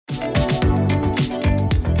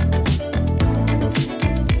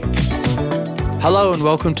Hello and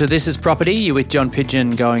welcome to This Is Property. You're with John Pidgeon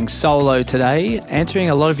going solo today, answering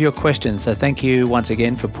a lot of your questions. So thank you once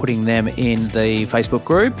again for putting them in the Facebook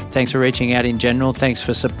group. Thanks for reaching out in general. Thanks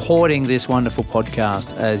for supporting this wonderful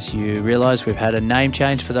podcast. As you realise, we've had a name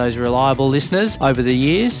change for those reliable listeners over the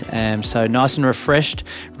years. So nice and refreshed,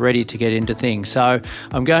 ready to get into things. So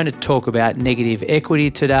I'm going to talk about negative equity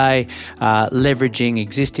today, leveraging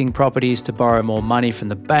existing properties to borrow more money from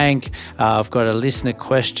the bank. I've got a listener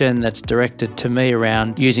question that's directed to me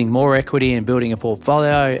around using more equity and building a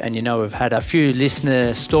portfolio. And we've had a few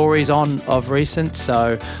listener stories on of recent,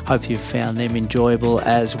 so hope you've found them enjoyable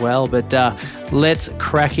as well. But let's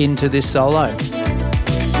crack into this solo.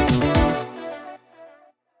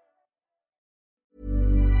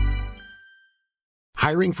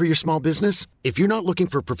 Hiring for your small business? If you're not looking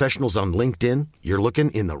for professionals on LinkedIn, you're looking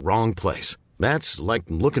in the wrong place. That's like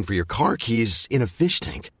looking for your car keys in a fish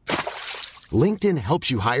tank. LinkedIn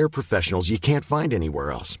helps you hire professionals you can't find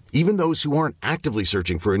anywhere else, even those who aren't actively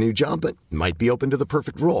searching for a new job but might be open to the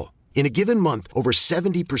perfect role. In a given month, over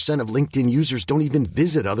 70% of LinkedIn users don't even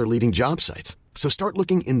visit other leading job sites. So start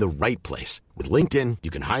looking in the right place. With LinkedIn, you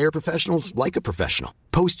can hire professionals like a professional.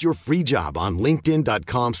 Post your free job on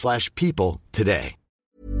linkedin.com/people today.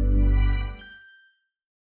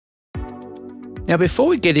 Now, before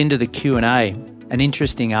we get into the Q&A, an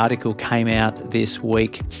interesting article came out this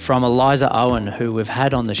week from Eliza Owen, who we've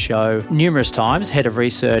had on the show numerous times, head of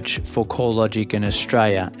research for CoreLogic in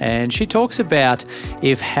Australia. And she talks about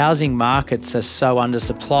if housing markets are so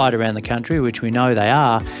undersupplied around the country, which we know they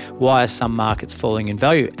are, why are some markets falling in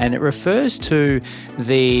value? And it refers to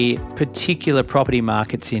the particular property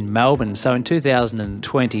markets in Melbourne. So in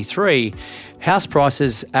 2023, house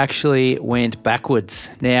prices actually went backwards.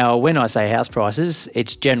 Now, when I say house prices,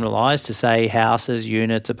 it's generalised to say houses,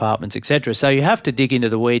 units, apartments, etc. So you have to dig into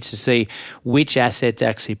the weeds to see which assets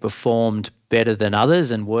actually performed better than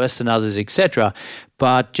others and worse than others, etc.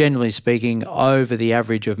 But generally speaking, over the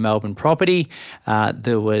average of Melbourne property,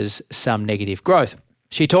 there was some negative growth.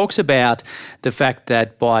 She talks about the fact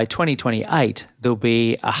that by 2028, there'll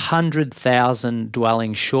be 100,000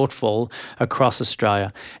 dwelling shortfall across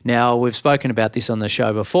Australia. Now, we've spoken about this on the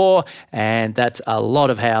show before, and that's a lot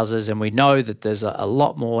of houses, and we know that there's a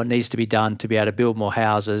lot more needs to be done to be able to build more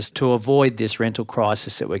houses to avoid this rental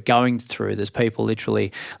crisis that we're going through. There's people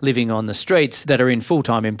literally living on the streets that are in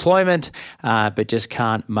full-time employment, but just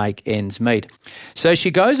can't make ends meet. So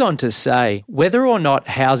she goes on to say, whether or not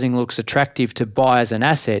housing looks attractive to buy as an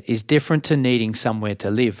asset is different to needing somewhere to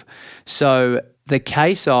live. So the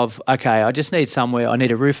case of, okay, I just need somewhere, I need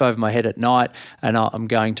a roof over my head at night and I'm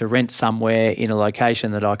going to rent somewhere in a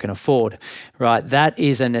location that I can afford, right? That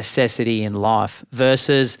is a necessity in life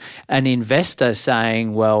versus an investor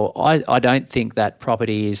saying, well, I don't think that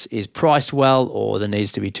property is priced well, or there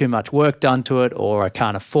needs to be too much work done to it, or I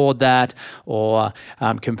can't afford that, or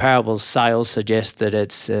comparable sales suggest that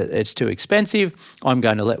it's too expensive. I'm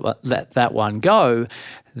going to let that one go.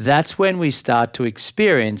 That's when we start to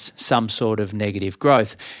experience some sort of negative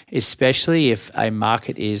growth, especially if a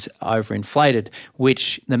market is overinflated,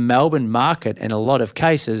 which the Melbourne market in a lot of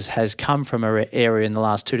cases has come from an area in the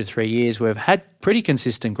last 2 to 3 years where we've had pretty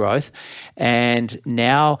consistent growth, and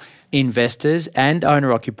now investors and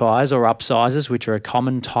owner-occupiers or upsizers, which are a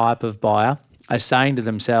common type of buyer, are saying to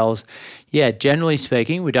themselves, yeah, generally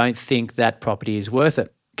speaking, we don't think that property is worth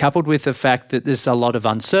it. Coupled with the fact that there's a lot of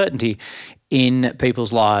uncertainty in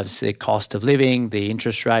people's lives, the cost of living, the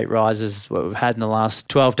interest rate rises, what we've had in the last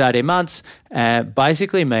 12 to 18 months,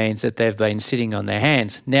 basically means that they've been sitting on their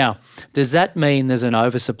hands. Now, does that mean there's an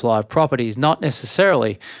oversupply of properties? Not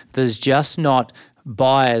necessarily. There's just not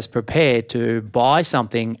buyers prepared to buy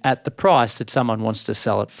something at the price that someone wants to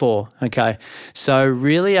sell it for, okay? So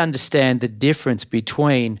really understand the difference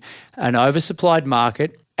between an oversupplied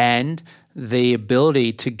market and the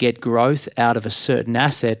ability to get growth out of a certain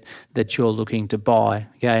asset that you're looking to buy,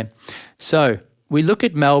 okay? So we look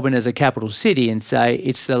at Melbourne as a capital city and say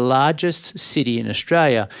it's the largest city in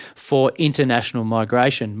Australia for international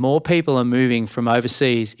migration. More people are moving from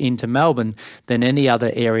overseas into Melbourne than any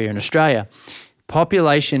other area in Australia.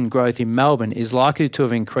 Population growth in Melbourne is likely to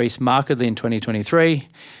have increased markedly in 2023.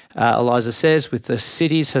 Eliza says, with the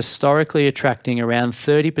cities historically attracting around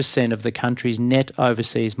 30% of the country's net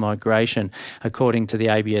overseas migration, according to the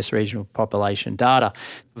ABS regional population data.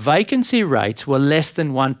 Vacancy rates were less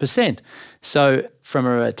than 1%. So from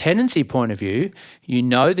a tenancy point of view, you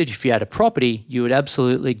know that if you had a property, you would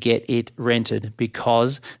absolutely get it rented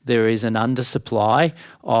because there is an undersupply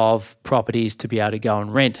of properties to be able to go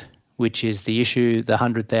and rent, which is the issue, the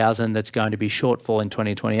 100,000 that's going to be shortfall in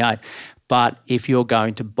 2028. But if you're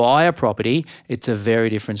going to buy a property, it's a very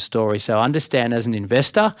different story. So understand as an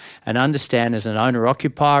investor and understand as an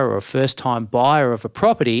owner-occupier or a first-time buyer of a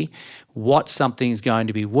property what something's going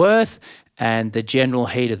to be worth and the general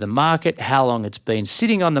heat of the market, how long it's been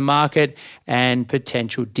sitting on the market, and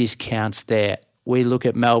potential discounts there. We look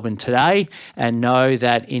at Melbourne today and know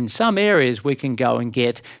that in some areas we can go and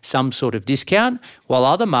get some sort of discount, while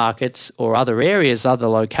other markets or other areas, other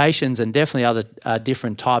locations, and definitely other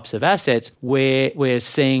different types of assets, where we're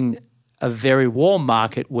seeing a very warm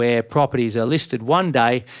market where properties are listed one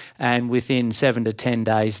day and within 7 to 10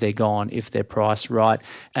 days they're gone if they're priced right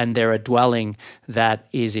and they're a dwelling that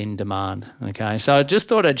is in demand. Okay, so I just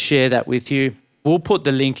thought I'd share that with you. We'll put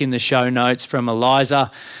the link in the show notes from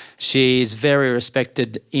Eliza. She's very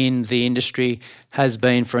respected in the industry, has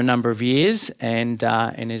been for a number of years, and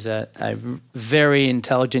is a very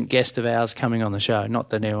intelligent guest of ours coming on the show.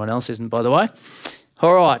 Not that anyone else isn't, by the way.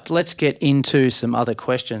 All right, let's get into some other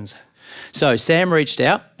questions. So Sam reached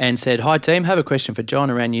out and said, "Hi team, have a question for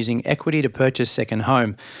John around using equity to purchase second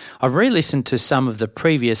home. I've re-listened to some of the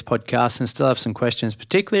previous podcasts and still have some questions,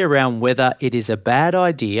 particularly around whether it is a bad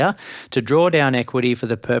idea to draw down equity for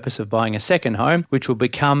the purpose of buying a second home, which will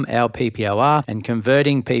become our PPOR, and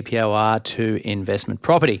converting PPOR to investment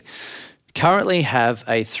property. Currently have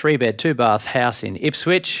a 3-bed, 2-bath house in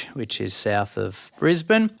Ipswich, which is south of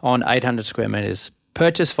Brisbane, on 800 square metres.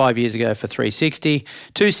 Purchased 5 years ago for 360,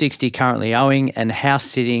 260 currently owing, and house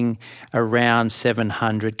sitting around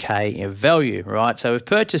 700k in value, right? So we've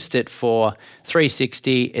purchased it for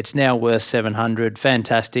 360, it's now worth 700,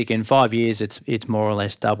 fantastic. In 5 years, it's more or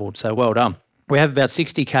less doubled, so well done. We have about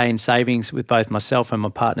 60k in savings with both myself and my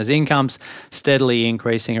partner's incomes, steadily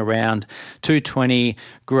increasing around 220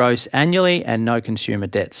 gross annually, and no consumer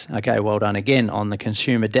debts. Okay, well done again on the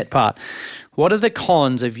consumer debt part. What are the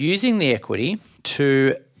cons of using the equity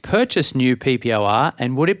to purchase new PPOR,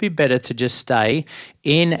 and would it be better to just stay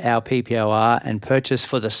in our PPOR and purchase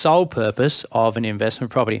for the sole purpose of an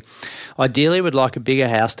investment property? Ideally, we'd like a bigger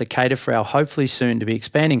house to cater for our hopefully soon to be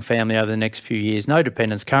expanding family over the next few years. No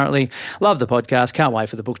dependents currently. Love the podcast. Can't wait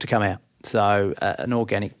for the book to come out. So an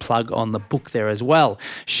organic plug on the book there as well.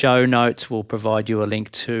 Show notes will provide you a link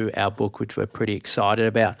to our book, which we're pretty excited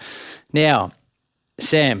about. Now,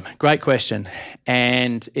 Sam, great question.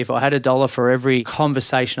 And if I had $1 for every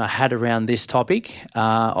conversation I had around this topic,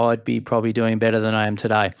 I'd be probably doing better than I am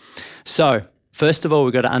today. So first of all,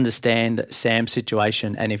 we've got to understand Sam's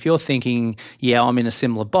situation. And if you're thinking, yeah, I'm in a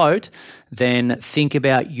similar boat, then think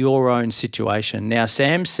about your own situation. Now,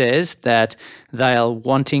 Sam says that they are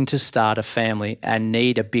wanting to start a family and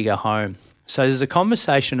need a bigger home. So there's a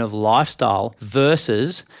conversation of lifestyle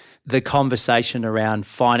versus the conversation around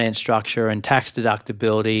finance structure and tax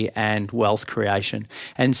deductibility and wealth creation.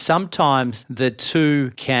 And sometimes the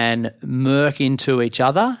two can merge into each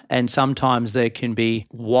other, and sometimes they can be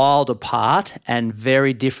wild apart and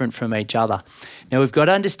very different from each other. Now, we've got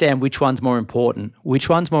to understand which one's more important. Which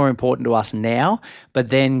one's more important to us now, but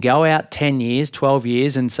then go out 10 years, 12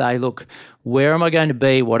 years and say, look, where am I going to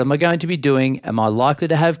be? What am I going to be doing? Am I likely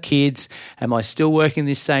to have kids? Am I still working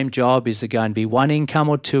this same job? Is there going to be one income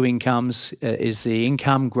or two incomes? Is the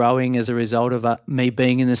income growing as a result of me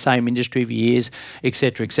being in the same industry for years, et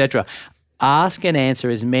cetera, et cetera? Ask and answer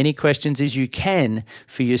as many questions as you can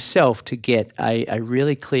for yourself to get a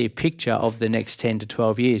really clear picture of the next 10 to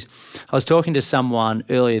 12 years. I was talking to someone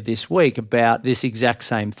earlier this week about this exact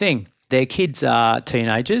same thing. Their kids are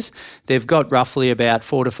teenagers. They've got roughly about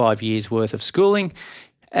 4 to 5 years worth of schooling.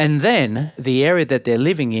 And then the area that they're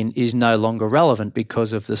living in is no longer relevant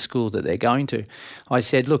because of the school that they're going to. I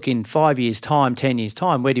said, look, in 5 years' time, 10 years'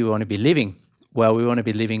 time, where do you want to be living? Well, we want to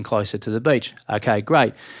be living closer to the beach. Okay,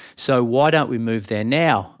 great. So why don't we move there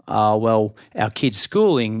now? Well, our kids'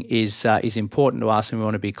 schooling is important to us and we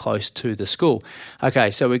want to be close to the school.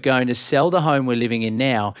 Okay, so we're going to sell the home we're living in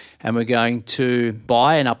now and we're going to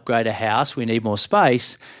buy and upgrade a house. We need more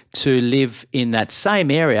space to live in that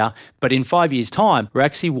same area, but in 5 years' time, we're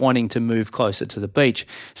actually wanting to move closer to the beach.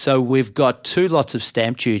 So we've got 2 lots of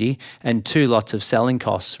stamp duty and 2 lots of selling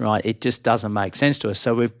costs, right? It just doesn't make sense to us.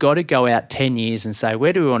 So we've got to go out 10 years and say,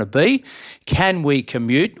 where do we want to be? Can we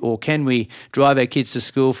commute or can we drive our kids to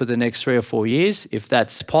school for the next 3 or 4 years? If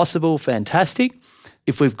that's possible, fantastic.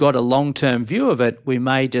 If we've got a long-term view of it, we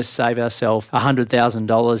may just save ourselves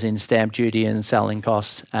 $100,000 in stamp duty and selling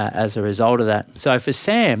costs as a result of that. So for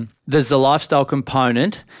Sam, there's the lifestyle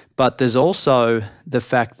component, but there's also the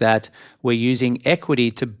fact that we're using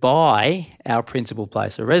equity to buy our principal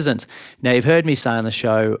place of residence. Now, you've heard me say on the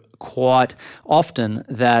show quite often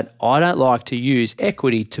that I don't like to use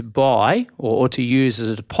equity to buy or to use as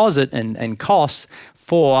a deposit and costs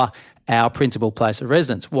for our principal place of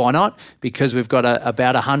residence. Why not? Because we've got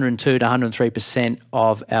about 102 to 103%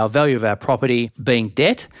 of our value of our property being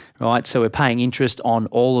debt, right? So we're paying interest on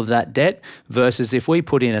all of that debt versus if we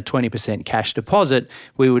put in a 20% cash deposit,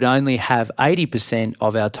 we would only have 80%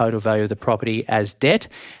 of our total value of the property as debt.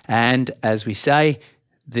 And as we say,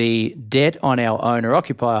 the debt on our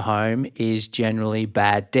owner-occupier home is generally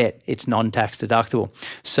bad debt. It's non-tax deductible.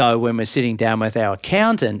 So when we're sitting down with our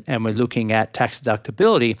accountant and we're looking at tax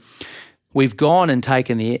deductibility, we've gone and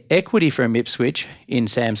taken the equity from Ipswich, in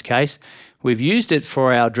Sam's case. We've used it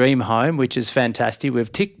for our dream home, which is fantastic.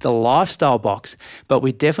 We've ticked the lifestyle box, but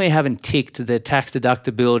we definitely haven't ticked the tax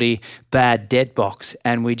deductibility bad debt box.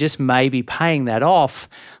 And we just may be paying that off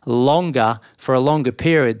longer for a longer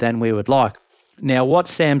period than we would like. Now, what's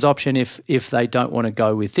Sam's option if they don't want to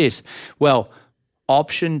go with this? Well,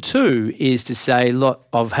 option 2 is to say, look,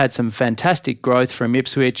 I've had some fantastic growth from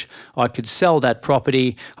Ipswich. I could sell that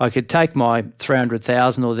property. I could take my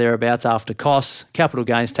 $300,000 or thereabouts after costs, capital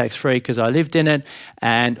gains tax free because I lived in it,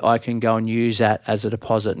 and I can go and use that as a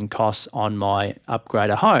deposit and costs on my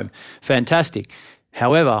upgrader home. Fantastic.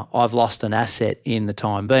 However, I've lost an asset in the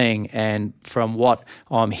time being, and from what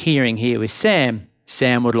I'm hearing here with Sam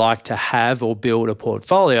would like to have or build a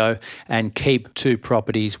portfolio and keep 2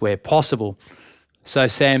 properties where possible. So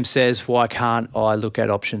Sam says, why can't I look at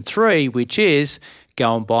option 3, which is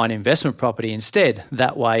go and buy an investment property instead?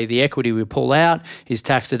 That way the equity we pull out is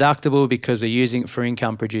tax deductible because we're using it for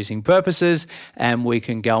income producing purposes, and we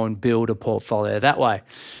can go and build a portfolio that way.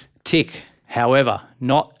 Tick. However,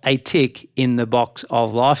 not a tick in the box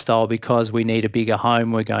of lifestyle because we need a bigger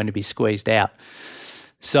home. We're going to be squeezed out.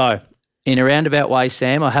 So in a roundabout way,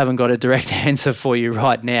 Sam, I haven't got a direct answer for you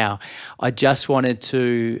right now. I just wanted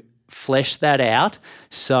to flesh that out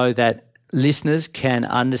so that listeners can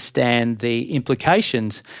understand the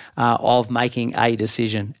implications of making a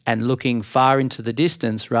decision and looking far into the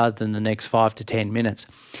distance rather than the next 5 to 10 minutes.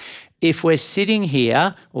 If we're sitting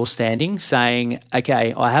here or standing saying,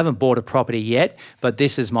 okay, I haven't bought a property yet, but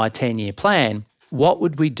this is my 10-year plan, what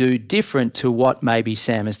would we do different to what maybe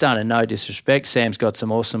Sam has done? And no disrespect, Sam's got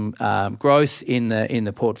some awesome growth in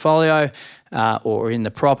the portfolio or in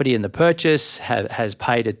the property in the purchase, has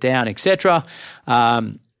paid it down, etc.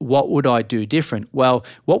 What would I do different? Well,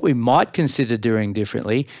 what we might consider doing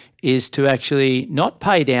differently is to actually not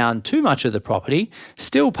pay down too much of the property,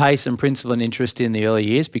 still pay some principal and interest in the early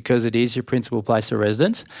years because it is your principal place of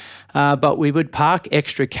residence, but we would park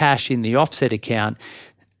extra cash in the offset account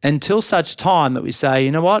until such time that we say, you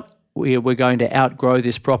know what, we're going to outgrow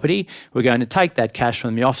this property. We're going to take that cash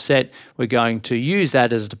from the offset. We're going to use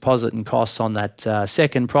that as a deposit and costs on that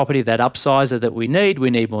second property, that upsizer that we need. We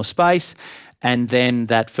need more space. And then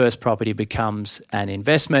that first property becomes an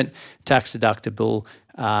investment, tax deductible.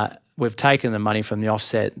 We've taken the money from the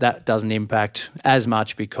offset. That doesn't impact as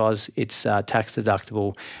much because it's tax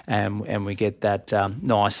deductible and we get that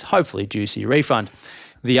nice, hopefully juicy refund.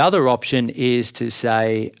 The other option is to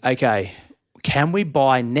say, okay, can we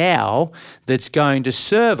buy now that's going to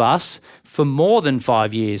serve us for more than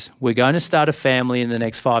 5 years? We're going to start a family in the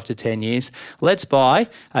next 5 to 10 years. Let's buy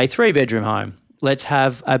a 3-bedroom home. Let's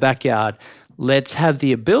have a backyard. Let's have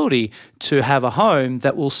the ability to have a home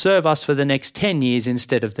that will serve us for the next 10 years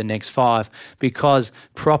instead of the next 5, because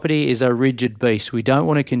property is a rigid beast. We don't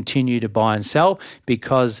want to continue to buy and sell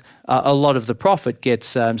because a lot of the profit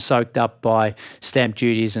gets soaked up by stamp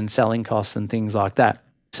duties and selling costs and things like that.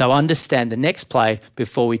 So understand the next play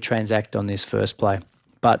before we transact on this first play.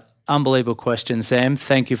 But unbelievable question, Sam.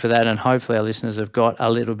 Thank you for that, and hopefully our listeners have got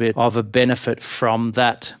a little bit of a benefit from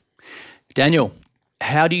that. Daniel,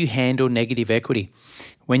 how do you handle negative equity?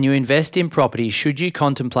 When you invest in property, should you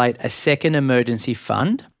contemplate a second emergency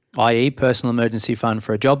fund, i.e. personal emergency fund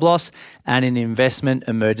for a job loss, and an investment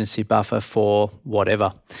emergency buffer for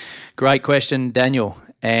whatever? Great question, Daniel.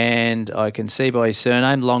 And I can see by his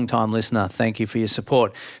surname, long-time listener. Thank you for your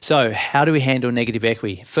support. So how do we handle negative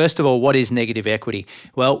equity? First of all, what is negative equity?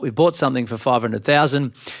 Well, we bought something for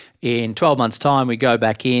 $500,000. In 12 months' time, we go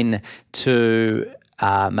back in to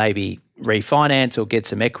maybe refinance or get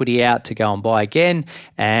some equity out to go and buy again,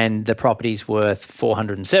 and the property's worth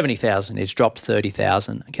 $470,000. It's dropped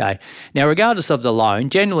 $30,000. Okay. Now, regardless of the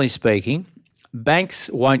loan, generally speaking, banks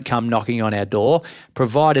won't come knocking on our door,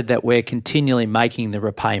 provided that we're continually making the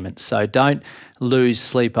repayments. So don't lose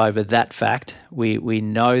sleep over that fact. We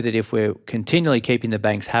know that if we're continually keeping the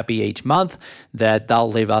banks happy each month, that they'll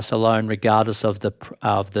leave us alone regardless of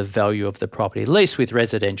the value of the property, at least with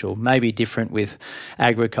residential. Maybe different with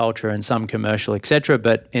agriculture and some commercial, etc.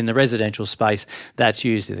 But in the residential space, that's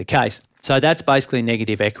usually the case. So that's basically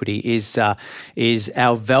negative equity, is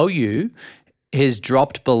our value has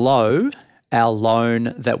dropped below our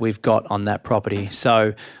loan that we've got on that property.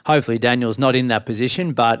 So hopefully Daniel's not in that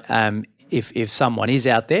position, but if someone is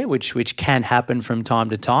out there, which can happen from time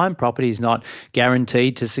to time, property is not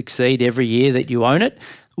guaranteed to succeed every year that you own it.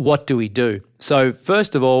 What do we do? So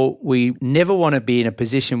first of all, we never want to be in a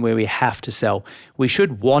position where we have to sell. We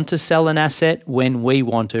should want to sell an asset when we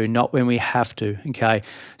want to, not when we have to, okay?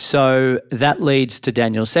 So that leads to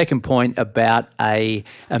Daniel's second point about a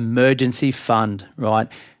emergency fund, right?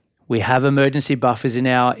 We have emergency buffers in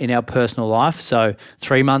our personal life. So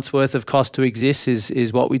 3 months worth of cost to exist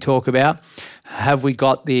is what we talk about. Have we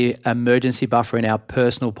got the emergency buffer in our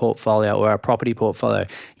personal portfolio or our property portfolio?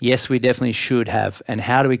 Yes, we definitely should have. And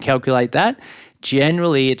how do we calculate that?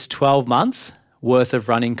 Generally, it's 12 months worth of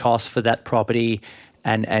running costs for that property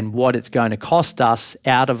and what it's going to cost us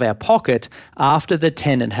out of our pocket after the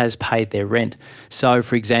tenant has paid their rent. So,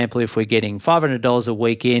 for example, if we're getting $500 a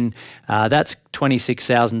week in, that's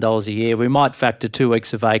 $26,000 a year. We might factor 2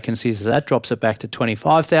 weeks of vacancies, so that drops it back to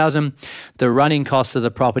 $25,000. The running costs of the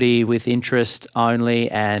property with interest only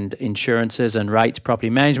and insurances and rates, property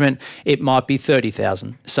management, it might be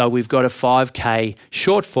 $30,000. So we've got a $5K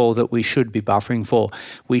shortfall that we should be buffering for.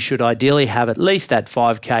 We should ideally have at least that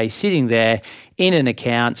 $5K sitting there in an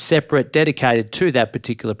account, separate, dedicated to that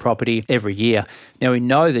particular property every year. Now, we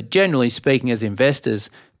know that generally speaking as investors,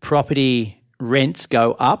 property rents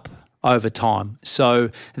go up over time. So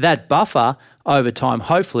that buffer over time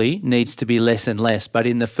hopefully needs to be less and less. But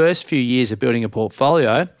in the first few years of building a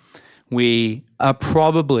portfolio, we are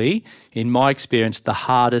probably, in my experience, the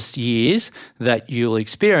hardest years that you'll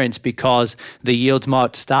experience because the yields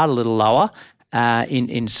might start a little lower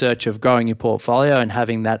in search of growing your portfolio and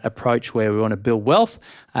having that approach where we want to build wealth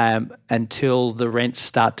until the rents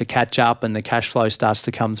start to catch up and the cash flow starts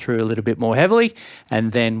to come through a little bit more heavily,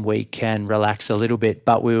 and then we can relax a little bit.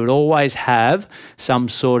 But we would always have some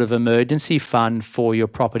sort of emergency fund for your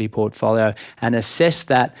property portfolio and assess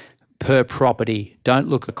that per property. Don't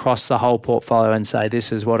look across the whole portfolio and say,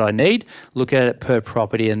 this is what I need. Look at it per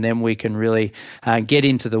property, and then we can really get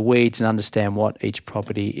into the weeds and understand what each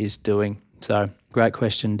property is doing. So, great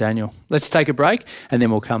question, Daniel. Let's take a break and then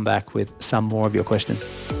we'll come back with some more of your questions.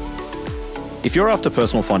 If you're after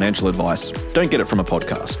personal financial advice, don't get it from a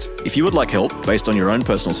podcast. If you would like help based on your own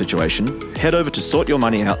personal situation, head over to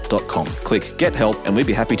sortyourmoneyout.com. Click Get Help and we'd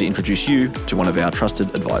be happy to introduce you to one of our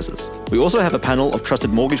trusted advisors. We also have a panel of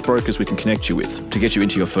trusted mortgage brokers we can connect you with to get you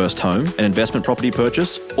into your first home, an investment property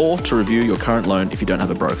purchase, or to review your current loan if you don't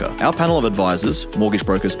have a broker. Our panel of advisors, mortgage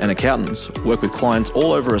brokers and accountants work with clients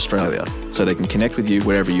all over Australia so they can connect with you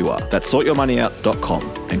wherever you are. That's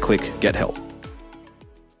sortyourmoneyout.com and click Get Help.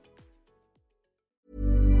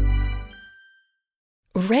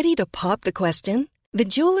 Ready to pop the question? The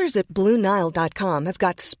jewelers at BlueNile.com have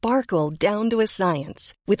got sparkle down to a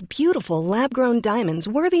science with beautiful lab-grown diamonds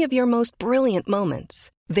worthy of your most brilliant moments.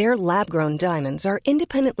 Their lab-grown diamonds are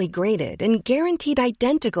independently graded and guaranteed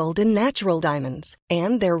identical to natural diamonds,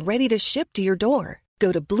 and they're ready to ship to your door.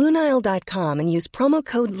 Go to BlueNile.com and use promo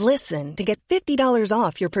code LISTEN to get $50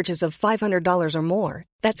 off your purchase of $500 or more.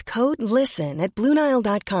 That's code LISTEN at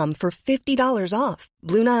BlueNile.com for $50 off.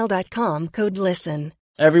 BlueNile.com, code LISTEN.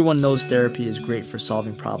 Everyone knows therapy is great for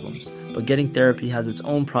solving problems, but getting therapy has its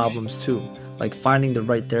own problems too, like finding the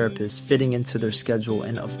right therapist, fitting into their schedule,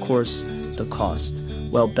 and of course, the cost.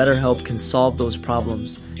 Well, BetterHelp can solve those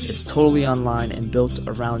problems. It's totally online and built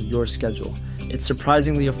around your schedule. It's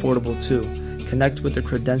surprisingly affordable too. Connect with a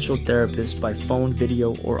credentialed therapist by phone,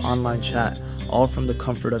 video, or online chat, all from the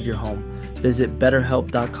comfort of your home. Visit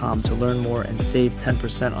BetterHelp.com to learn more and save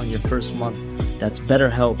 10% on your first month. That's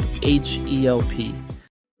BetterHelp, H-E-L-P.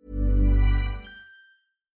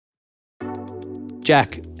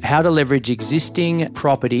 Jack, how to leverage existing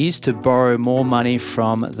properties to borrow more money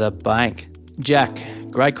from the bank. Jack,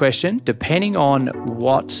 great question. Depending on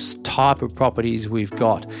what type of properties we've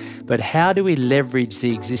got, but how do we leverage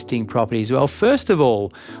the existing properties? Well, first of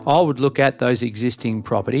all, I would look at those existing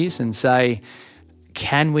properties and say,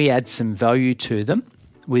 can we add some value to them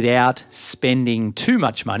without spending too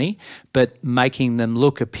much money, but making them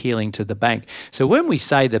look appealing to the bank? So when we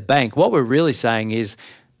say the bank, what we're really saying is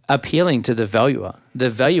appealing to the valuer. The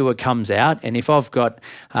valuer comes out, and if I've got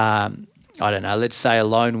I don't know, let's say a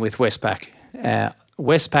loan with Westpac.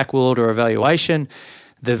 Westpac will order a valuation.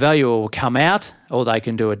 The valuer will come out, or they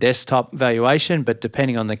can do a desktop valuation, but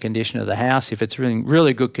depending on the condition of the house, if it's really,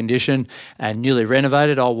 really good condition and newly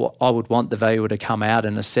renovated, I would want the valuer to come out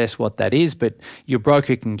and assess what that is, but your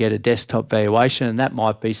broker can get a desktop valuation, and that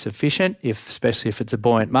might be sufficient, especially if it's a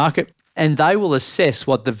buoyant market, and they will assess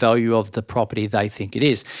what the value of the property they think it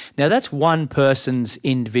is. Now, that's one person's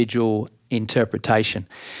individual interpretation.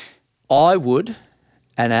 I would,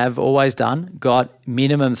 and have always done, got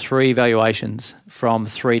minimum 3 valuations from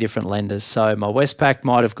 3 different lenders. So my Westpac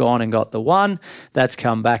might have gone and got the one, that's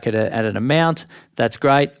come back at an amount, that's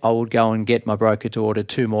great. I would go and get my broker to order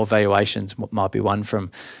 2 more valuations. Might be one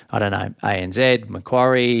from, I don't know, ANZ,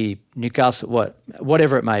 Macquarie, Newcastle,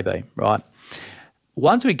 whatever it may be, right?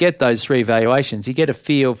 Once we get those 3 valuations, you get a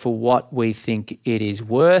feel for what we think it is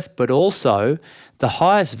worth, but also the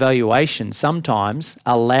highest valuation sometimes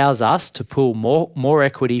allows us to pull more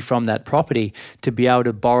equity from that property to be able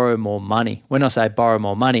to borrow more money. When I say borrow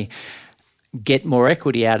more money, get more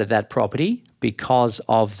equity out of that property because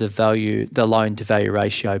of the loan to value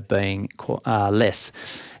ratio being less.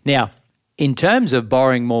 Now, in terms of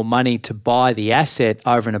borrowing more money to buy the asset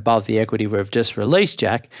over and above the equity we've just released,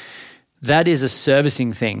 Jack, that is a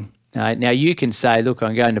servicing thing. Now, you can say, look,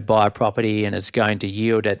 I'm going to buy a property and it's going to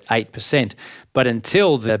yield at 8%. But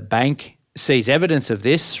until the bank sees evidence of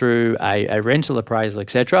this through a rental appraisal,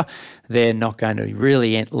 etc., they're not going to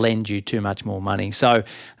really lend you too much more money. So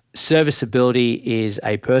serviceability is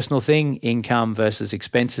a personal thing, income versus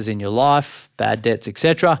expenses in your life, bad debts,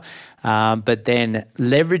 etc. But then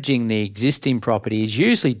leveraging the existing property is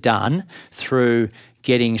usually done through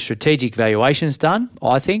getting strategic valuations done,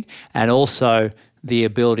 I think, and also the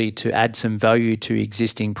ability to add some value to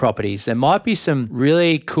existing properties. There might be some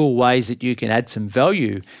really cool ways that you can add some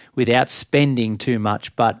value without spending too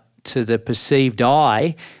much, but to the perceived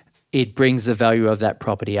eye, it brings the value of that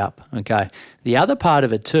property up, okay? The other part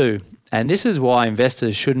of it too, and this is why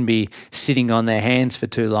investors shouldn't be sitting on their hands for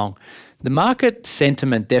too long, the market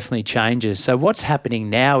sentiment definitely changes. So what's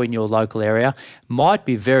happening now in your local area might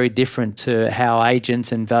be very different to how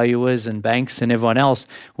agents and valuers and banks and everyone else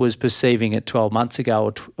was perceiving it 12 months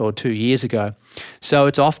ago or 2 years ago. So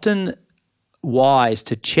it's often wise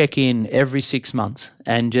to check in every 6 months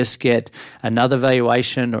and just get another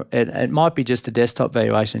valuation, or it might be just a desktop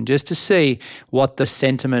valuation, just to see what the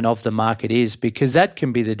sentiment of the market is, because that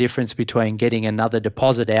can be the difference between getting another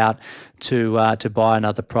deposit out to buy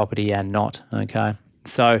another property and not, okay?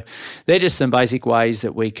 So they're just some basic ways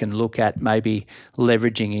that we can look at maybe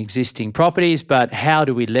leveraging existing properties, but how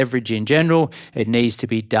do we leverage in general? It needs to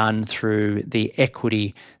be done through the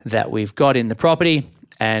equity that we've got in the property.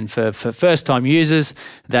 And for first-time users,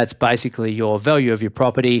 that's basically your value of your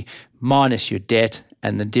property minus your debt,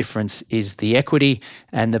 and the difference is the equity.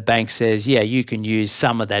 And the bank says, yeah, you can use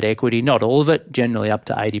some of that equity, not all of it, generally up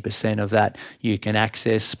to 80% of that you can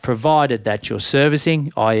access, provided that your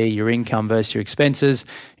servicing, i.e. your income versus your expenses,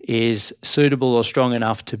 is suitable or strong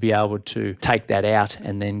enough to be able to take that out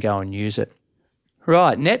and then go and use it.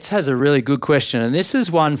 Right, Nets has a really good question, and this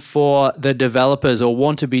is one for the developers or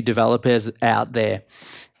want-to-be developers out there.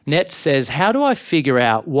 Nets says, how do I figure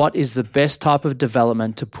out what is the best type of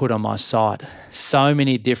development to put on my site? So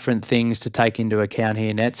many different things to take into account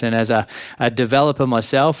here, Nets, and as a developer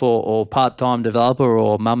myself or part-time developer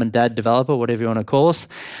or mum and dad developer, whatever you want to call us,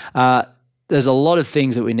 there's a lot of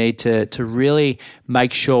things that we need to really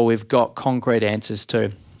make sure we've got concrete answers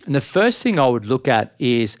to. And the first thing I would look at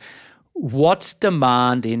is, what's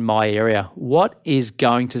demand in my area? What is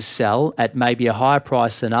going to sell at maybe a higher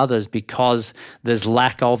price than others because there's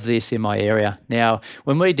lack of this in my area? Now,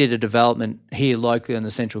 when we did a development here locally on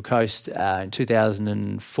the Central Coast in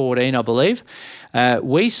 2014, I believe,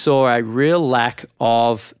 we saw a real lack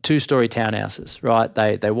of 2-story townhouses,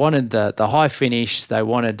 right? They wanted the high finish, they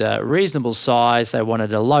wanted a reasonable size, they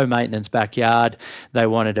wanted a low maintenance backyard, they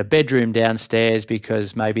wanted a bedroom downstairs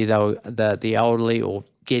because maybe they were the elderly or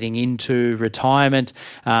getting into retirement,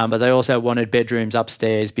 but they also wanted bedrooms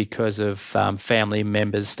upstairs because of family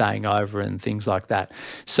members staying over and things like that.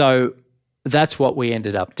 So that's what we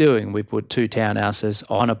ended up doing. We put 2 townhouses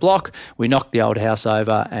on a block, we knocked the old house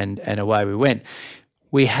over, and away we went.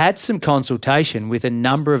 We had some consultation with a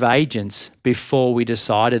number of agents before we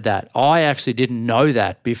decided that. I actually didn't know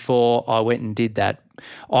that before I went and did that.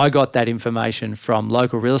 I got that information from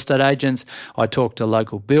local real estate agents. I talked to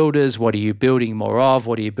local builders. What are you building more of?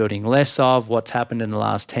 What are you building less of? What's happened in the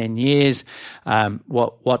last 10 years?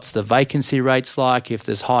 What's the vacancy rates like? If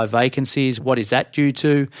there's high vacancies, what is that due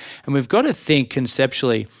to? And we've got to think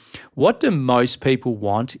conceptually, what do most people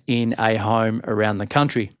want in a home around the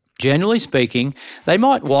country? Generally speaking, they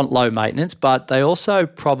might want low maintenance, but they also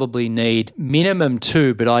probably need minimum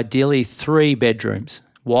 2, but ideally 3 bedrooms.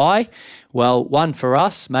 Why? Well, one for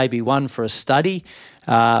us, maybe one for a study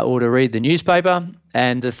or to read the newspaper,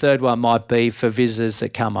 and the third one might be for visitors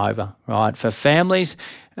that come over, right? For families,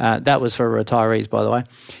 that was for retirees, by the way.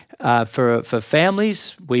 For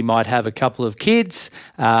families, we might have a couple of kids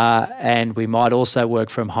and we might also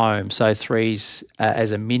work from home. So 3's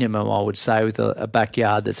as a minimum, I would say, with a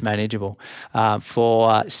backyard that's manageable.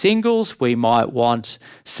 For singles, we might want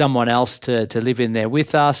someone else to live in there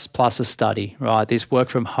with us, plus a study, right? This work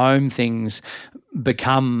from home things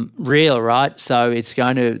become real, right? So it's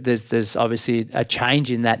going to, there's obviously a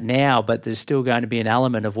change in that now, but there's still going to be an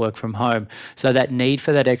element of work from home. So that need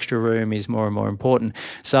for that extra room is more and more important.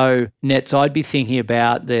 So Nets, I'd be thinking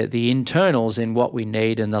about the internals and what we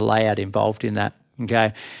need and the layout involved in that.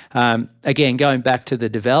 Okay. Again, going back to the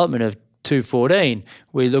development of 214,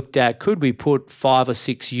 we looked at, could we put 5 or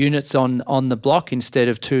 6 units on the block instead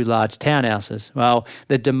of 2 large townhouses? Well,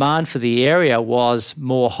 the demand for the area was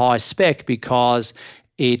more high spec because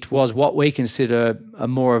it was what we consider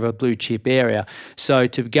more of a blue chip area. So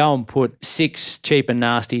to go and put 6 cheap and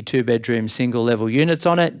nasty 2-bedroom single level units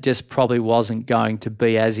on it just probably wasn't going to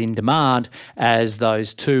be as in demand as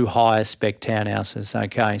those 2 higher spec townhouses.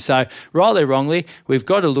 Okay, so rightly or wrongly, we've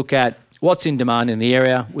got to look at what's in demand in the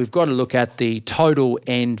area. We've got to look at the total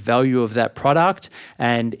end value of that product,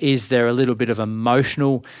 and is there a little bit of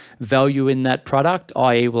emotional value in that product,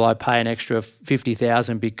 i.e. will I pay an extra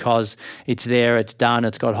 $50,000 because it's there, it's done,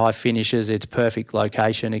 it's got high finishes, it's perfect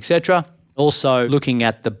location, etc. Also looking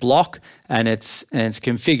at the block and its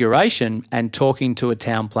configuration and talking to a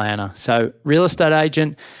town planner. So real estate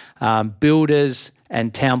agent, builders,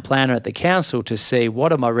 and town planner at the council to see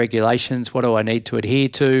what are my regulations, what do I need to adhere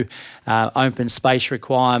to, open space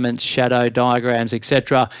requirements, shadow diagrams,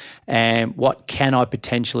 etc., and what can I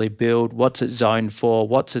potentially build, what's it zoned for,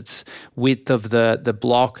 what's its width of the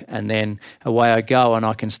block, and then away I go and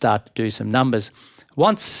I can start to do some numbers.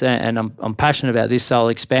 Once, and I'm passionate about this, so I'll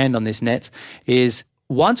expand on this, Nets, is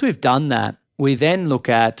once we've done that, we then look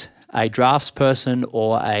at a draftsperson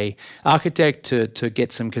or a architect to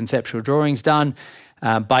get some conceptual drawings done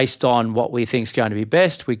based on what we think is going to be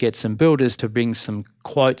best. We get some builders to bring some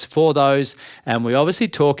quotes for those, and we're obviously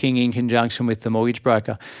talking in conjunction with the mortgage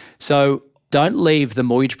broker. So don't leave the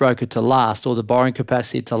mortgage broker to last or the borrowing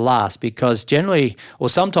capacity to last, because generally, or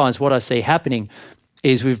sometimes what I see happening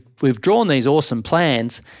is we've drawn these awesome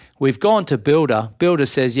plans. We've gone to builder. Builder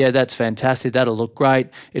says, yeah, that's fantastic. That'll look great.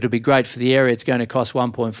 It'll be great for the area. It's going to cost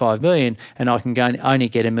 $1.5 million, and I can only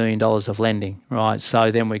get $1 million of lending, right?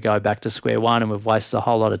 So then we go back to square one, and we've wasted a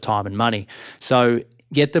whole lot of time and money. So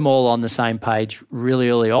get them all on the same page really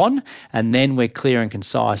early on, and then we're clear and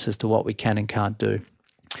concise as to what we can and can't do.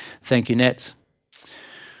 Thank you, Nets.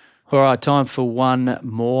 All right, time for one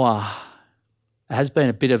more. It has been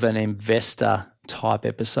a bit of an investor type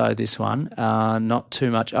episode, this one. Not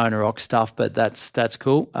too much owner-occ stuff, but that's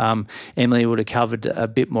cool. Emily would have covered a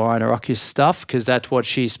bit more owner-occ stuff because that's what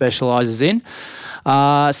she specialises in.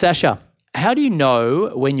 Sasha, how do you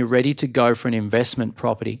know when you're ready to go for an investment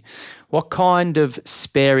property? What kind of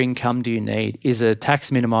spare income do you need? Is it a tax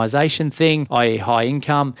minimisation thing, i.e. high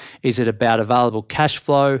income? Is it about available cash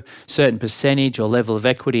flow, certain percentage or level of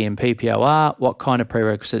equity in PPOR? What kind of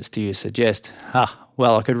prerequisites do you suggest?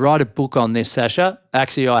 Well, I could write a book on this, Sasha.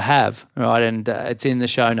 Actually, I have, right? And it's in the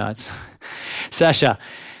show notes. Sasha,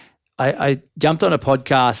 I jumped on a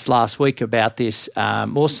podcast last week about this.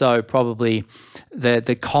 Also, probably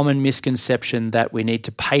the common misconception that we need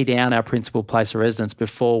to pay down our principal place of residence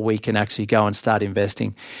before we can actually go and start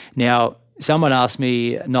investing. Now, someone asked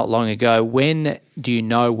me not long ago, when do you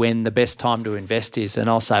know when the best time to invest is? And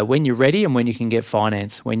I'll say when you're ready and when you can get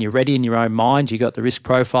finance. When you're ready in your own mind, you got the risk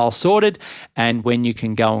profile sorted, and when you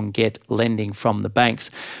can go and get lending from the banks.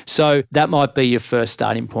 So that might be your first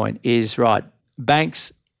starting point is, right,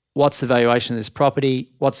 banks, what's the valuation of this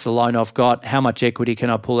property? What's the loan I've got? How much equity can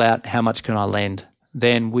I pull out? How much can I lend?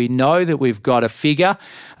 Then we know that we've got a figure,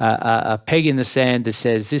 a peg in the sand that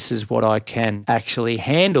says this is what I can actually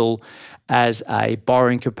handle as a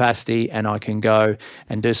borrowing capacity, and I can go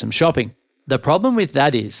and do some shopping. The problem with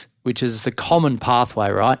that is, which is the common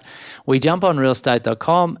pathway, right? We jump on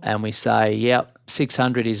realestate.com and we say, yep,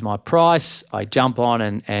 600 is my price. I jump on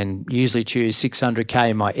and usually choose 600K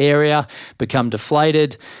in my area, become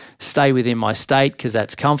deflated, stay within my state because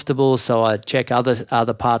that's comfortable. So I check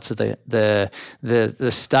other parts of the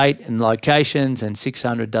state and locations, and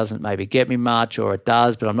 600 doesn't maybe get me much, or it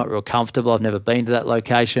does, but I'm not real comfortable. I've never been to that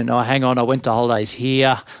location. Oh, hang on, I went to holidays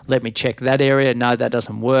here. Let me check that area. No, that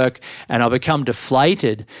doesn't work. And I become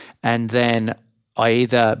deflated, and then I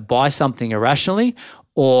either buy something irrationally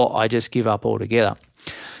or I just give up altogether.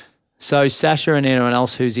 So Sasha and anyone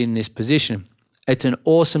else who's in this position, it's an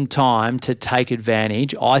awesome time to take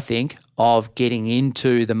advantage, I think, of getting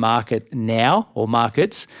into the market now, or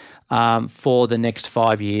markets, for the next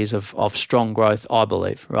 5 years of strong growth, I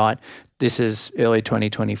believe, right? This is early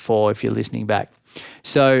 2024 if you're listening back.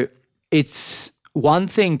 So it's one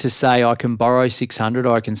thing to say I can borrow 600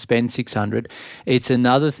 or I can spend 600. It's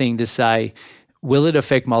another thing to say, will it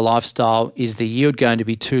affect my lifestyle? Is the yield going to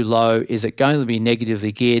be too low? Is it going to be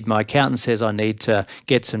negatively geared? My accountant says I need to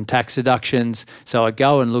get some tax deductions. So I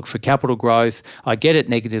go and look for capital growth. I get it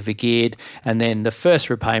negatively geared, and then the first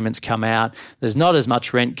repayments come out. There's not as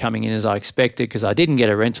much rent coming in as I expected because I didn't get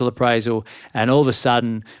a rental appraisal, and all of a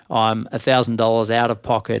sudden I'm $1,000 out of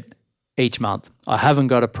pocket each month. I haven't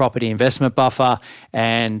got a property investment buffer,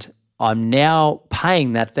 and I'm now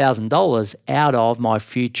paying that $1,000 out of my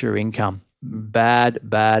future income. Bad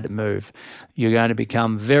move. You're going to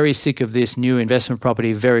become very sick of this new investment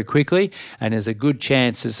property very quickly, and there's a good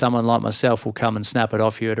chance that someone like myself will come and snap it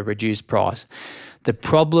off you at a reduced price. The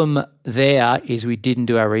problem there is we didn't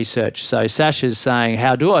do our research. So Sasha's saying,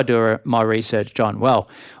 how do I do my research, John? Well,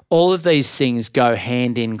 all of these things go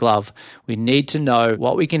hand in glove. We need to know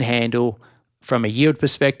what we can handle from a yield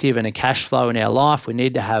perspective and a cash flow in our life. We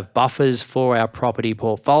need to have buffers for our property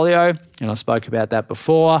portfolio, and I spoke about that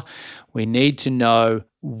before. We need to know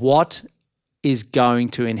what is going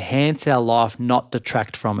to enhance our life, not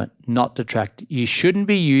detract from it, not detract. You shouldn't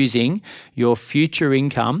be using your future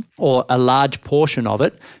income or a large portion of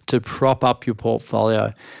it to prop up your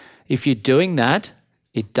portfolio. If you're doing that,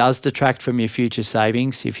 it does detract from your future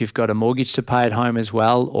savings. If you've got a mortgage to pay at home as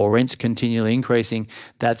well, or rent's continually increasing,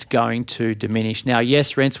 that's going to diminish. Now,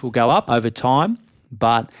 yes, rents will go up over time,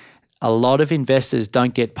 but a lot of investors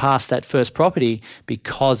don't get past that first property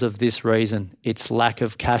because of this reason. It's lack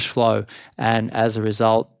of cash flow, and as a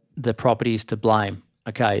result, the property is to blame.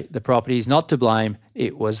 Okay, the property is not to blame.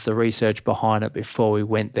 It was the research behind it before we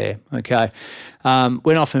went there. Okay,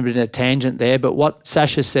 went off in a tangent there, but what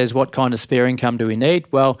Sasha says, what kind of spare income do we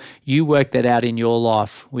need? Well, you work that out in your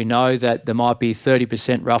life. We know that there might be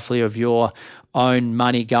 30% roughly of your own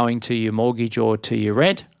money going to your mortgage or to your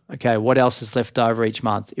rent. Okay, what else is left over each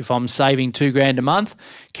month? If I'm saving $2,000 a month,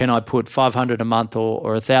 can I put $500 a month or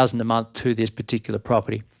 $1,000 a month to this particular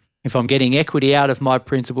property? If I'm getting equity out of my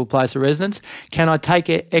principal place of residence, can I take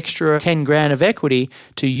an extra $10,000 of equity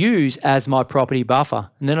to use as my property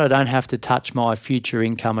buffer? And then I don't have to touch my future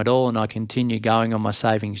income at all, and I continue going on my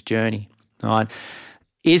savings journey. All right.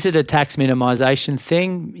 Is it a tax minimisation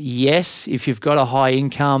thing? Yes. If you've got a high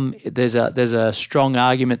income, there's a strong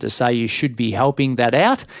argument to say you should be helping that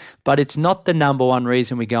out, but it's not the number one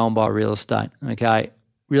reason we go and buy real estate. Okay.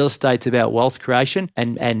 Real estate's about wealth creation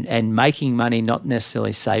and making money, not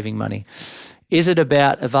necessarily saving money. Is it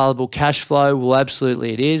about available cash flow? Well,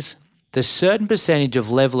 absolutely it is. There's a certain percentage of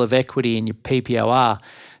level of equity in your PPOR.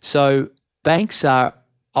 So banks are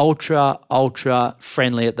ultra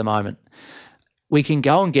friendly at the moment. We can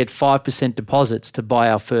go and get 5% deposits to buy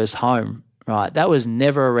our first home, right? That was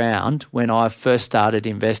never around when I first started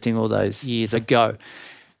investing all those years ago.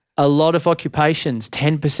 A lot of occupations,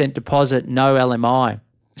 10% deposit, no LMI.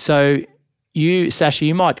 So you, Sasha,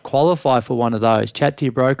 you might qualify for one of those. Chat to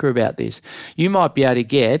your broker about this. You might be able to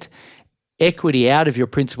get equity out of your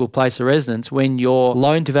principal place of residence when your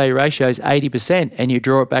loan to value ratio is 80% and you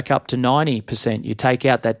draw it back up to 90%. You take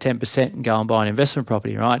out that 10% and go and buy an investment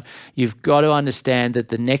property, right? You've got to understand that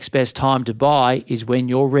the next best time to buy is when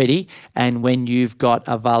you're ready and when you've got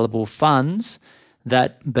available funds,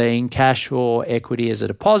 that being cash or equity as a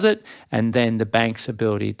deposit, and then the bank's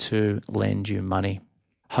ability to lend you money.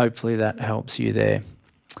 Hopefully that helps you there.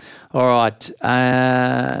 All right.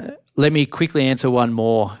 Let me quickly answer one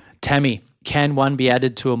more. Tammy, can one be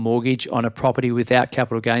added to a mortgage on a property without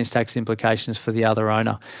capital gains tax implications for the other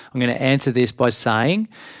owner? I'm going to answer this by saying,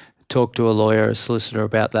 talk to a lawyer, a solicitor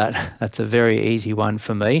about that. That's a very easy one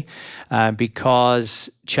for me because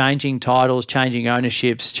changing titles, changing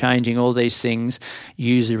ownerships, changing all these things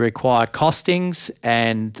usually require costings,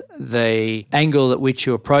 and the angle at which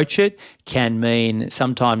you approach it can mean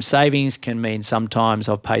sometimes savings, can mean sometimes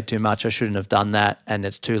I've paid too much, I shouldn't have done that, and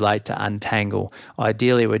it's too late to untangle.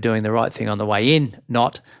 Ideally, we're doing the right thing on the way in,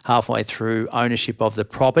 not halfway through ownership of the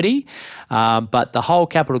property. But the whole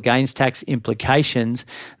capital gains tax implications,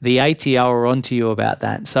 the ATO are onto you about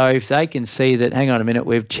that. So if they can see that, hang on a minute,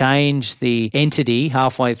 we've changed the entity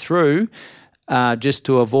halfway through just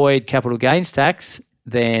to avoid capital gains tax,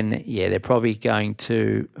 then they're probably going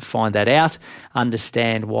to find that out,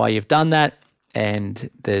 understand why you've done that, and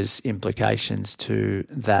there's implications to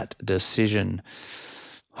that decision.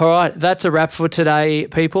 All right, that's a wrap for today,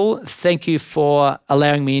 people. Thank you for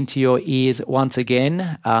allowing me into your ears once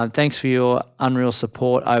again. Thanks for your unreal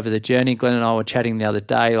support over the journey. Glenn and I were chatting the other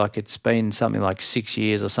day, like it's been something like 6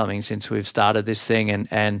 years or something since we've started this thing,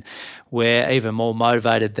 and we're even more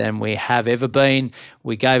motivated than we have ever been.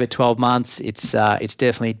 We gave it 12 months. It's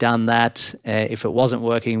definitely done that. If it wasn't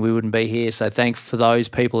working, we wouldn't be here. So thanks for those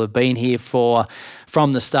people who have been here from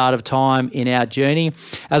the start of time in our journey.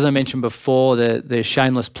 As I mentioned before, the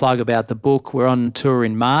shameless plug about the book, we're on tour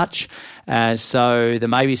in March. So there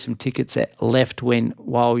may be some tickets left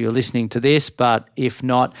while you're listening to this, but if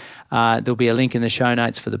not, there'll be a link in the show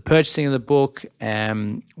notes for the purchasing of the book.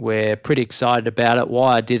 We're pretty excited about it.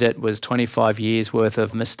 Why I did it was 25 years worth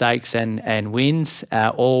of mistakes and wins,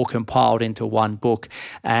 all compiled into one book.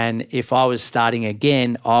 And if I was starting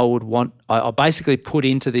again, I basically put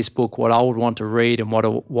into this book what I would want to read and what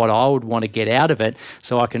I would want to get out of it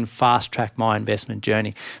so I can fast track my investment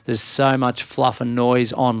journey. There's so much fluff and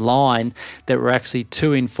noise online that we're actually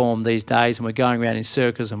too informed these days, and we're going around in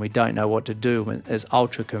circles and we don't know what to do. There's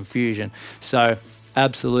ultra confusion. So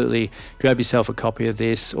absolutely grab yourself a copy of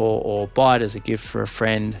this or buy it as a gift for a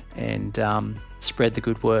friend and spread the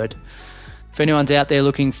good word. If anyone's out there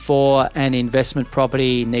looking for an investment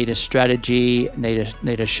property, need a strategy,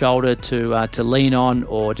 need a shoulder to lean on,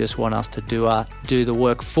 or just want us to do the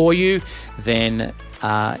work for you, then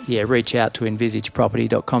reach out to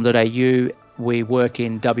envisageproperty.com.au. We work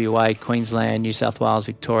in WA, Queensland, New South Wales,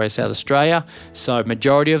 Victoria, South Australia, so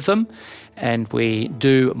majority of them, and we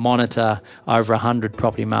do monitor over 100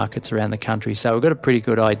 property markets around the country. So we've got a pretty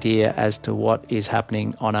good idea as to what is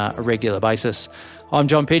happening on a regular basis. I'm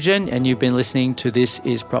John Pidgeon, and you've been listening to This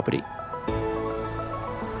Is Property.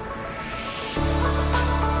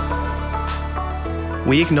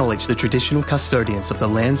 We acknowledge the traditional custodians of the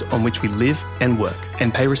lands on which we live and work,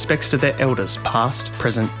 and pay respects to their elders past,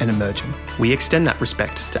 present and emerging. We extend that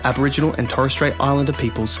respect to Aboriginal and Torres Strait Islander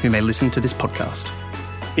peoples who may listen to this podcast.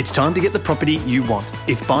 It's time to get the property you want.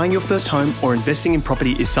 If buying your first home or investing in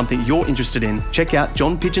property is something you're interested in, check out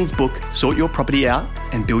John Pidgeon's book, Sort Your Property Out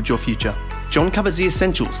and Build Your Future. John covers the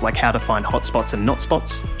essentials like how to find hotspots and not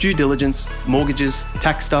spots, due diligence, mortgages,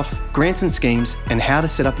 tax stuff, grants and schemes, and how to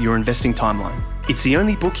set up your investing timeline. It's the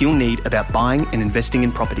only book you'll need about buying and investing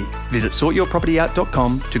in property. Visit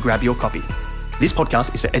sortyourpropertyout.com to grab your copy. This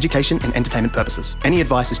podcast is for education and entertainment purposes. Any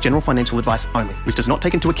advice is general financial advice only, which does not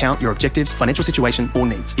take into account your objectives, financial situation, or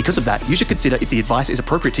needs. Because of that, you should consider if the advice is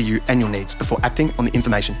appropriate to you and your needs before acting on the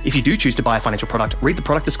information. If you do choose to buy a financial product, read the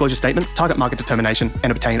product disclosure statement, target market determination,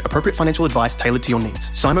 and obtain appropriate financial advice tailored to your needs.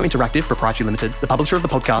 Simo Interactive Proprietary Limited, the publisher of the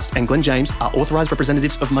podcast, and Glenn James are authorised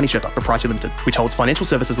representatives of Money Sherpa Proprietary Limited, which holds financial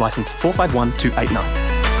services license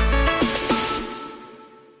 451289.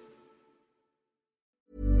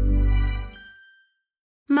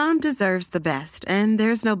 Mom deserves the best, and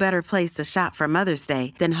there's no better place to shop for Mother's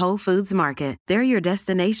Day than Whole Foods Market. They're your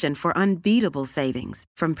destination for unbeatable savings,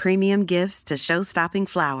 from premium gifts to show-stopping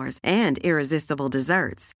flowers and irresistible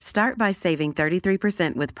desserts. Start by saving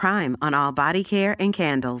 33% with Prime on all body care and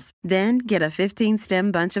candles. Then get a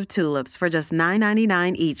 15-stem bunch of tulips for just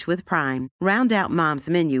 $9.99 each with Prime. Round out Mom's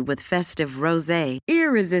menu with festive rosé,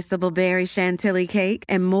 irresistible berry chantilly cake,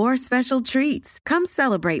 and more special treats. Come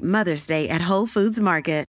celebrate Mother's Day at Whole Foods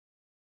Market.